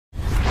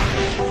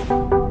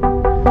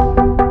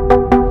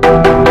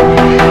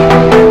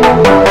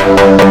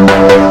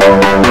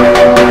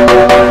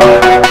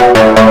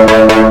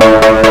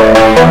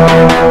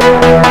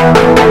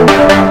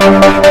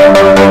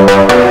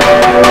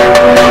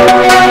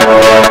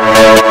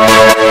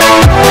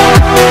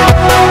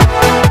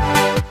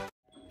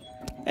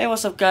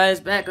What's up, guys?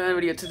 Back on the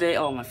video today.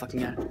 Oh my fucking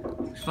god.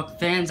 There's fucking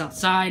fans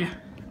outside.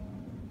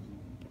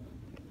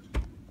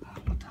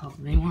 What the hell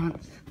do they want?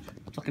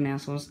 Fucking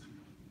assholes.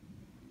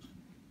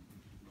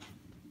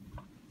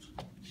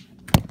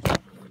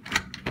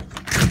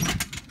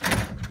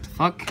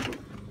 Fuck.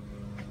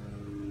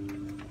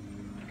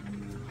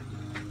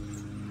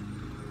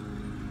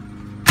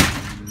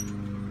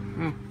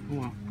 Oh,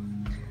 well.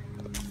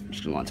 I'm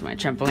just gonna go onto my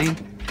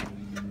trampoline.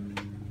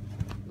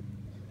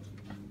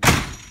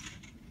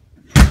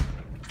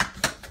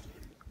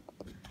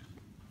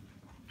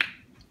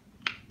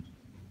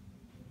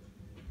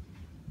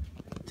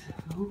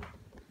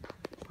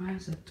 Why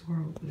is that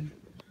door open?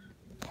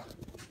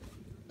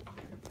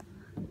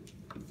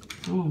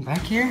 Someone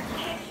back here?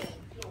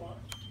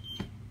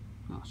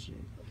 Oh shit.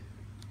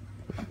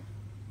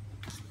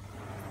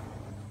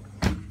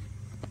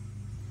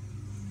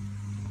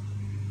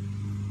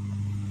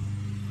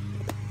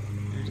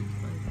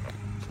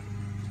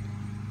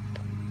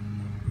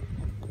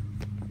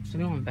 Is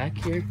anyone back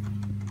here?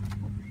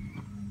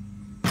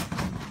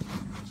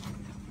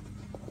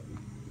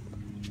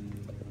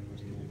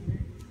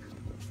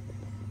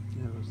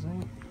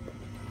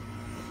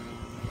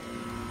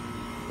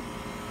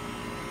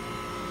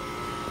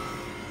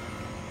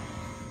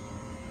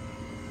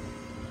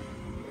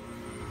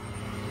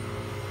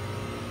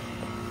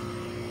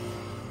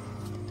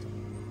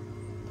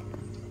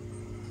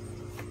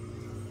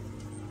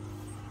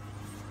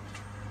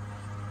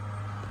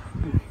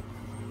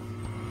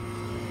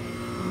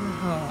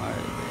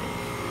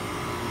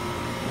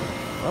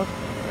 What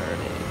are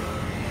they?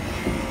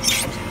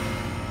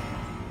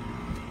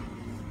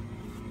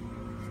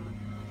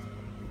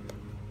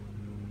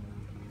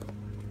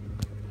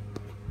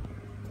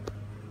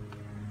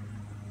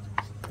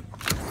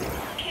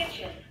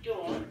 Kitchen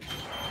door.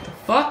 The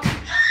fuck?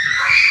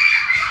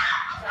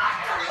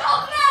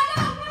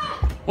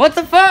 What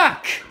the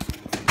fuck?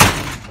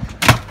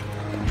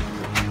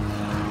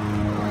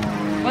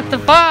 What the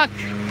fuck?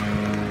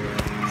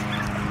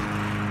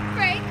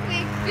 Break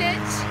me,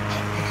 bitch.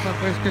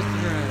 Where's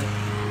Christopher at?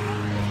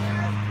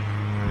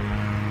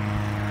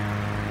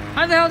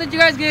 How the hell did you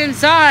guys get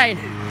inside?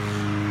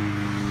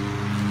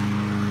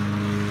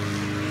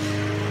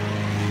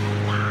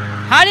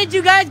 How did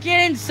you guys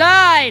get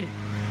inside?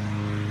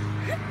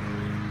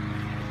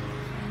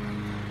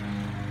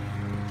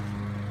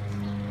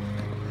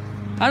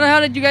 How the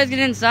hell did you guys get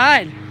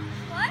inside?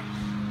 What?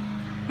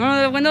 None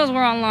of the windows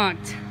were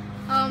unlocked.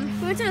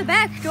 We went to the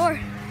back door.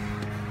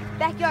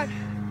 Backyard.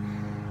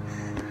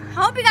 I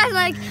hope you guys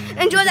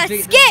enjoy that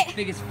skit.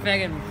 Biggest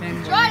faggot fan.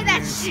 Enjoy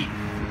that shit.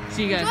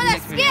 See you guys in the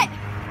next video.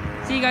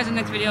 See you guys in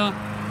the next video.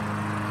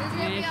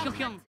 And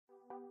kill him.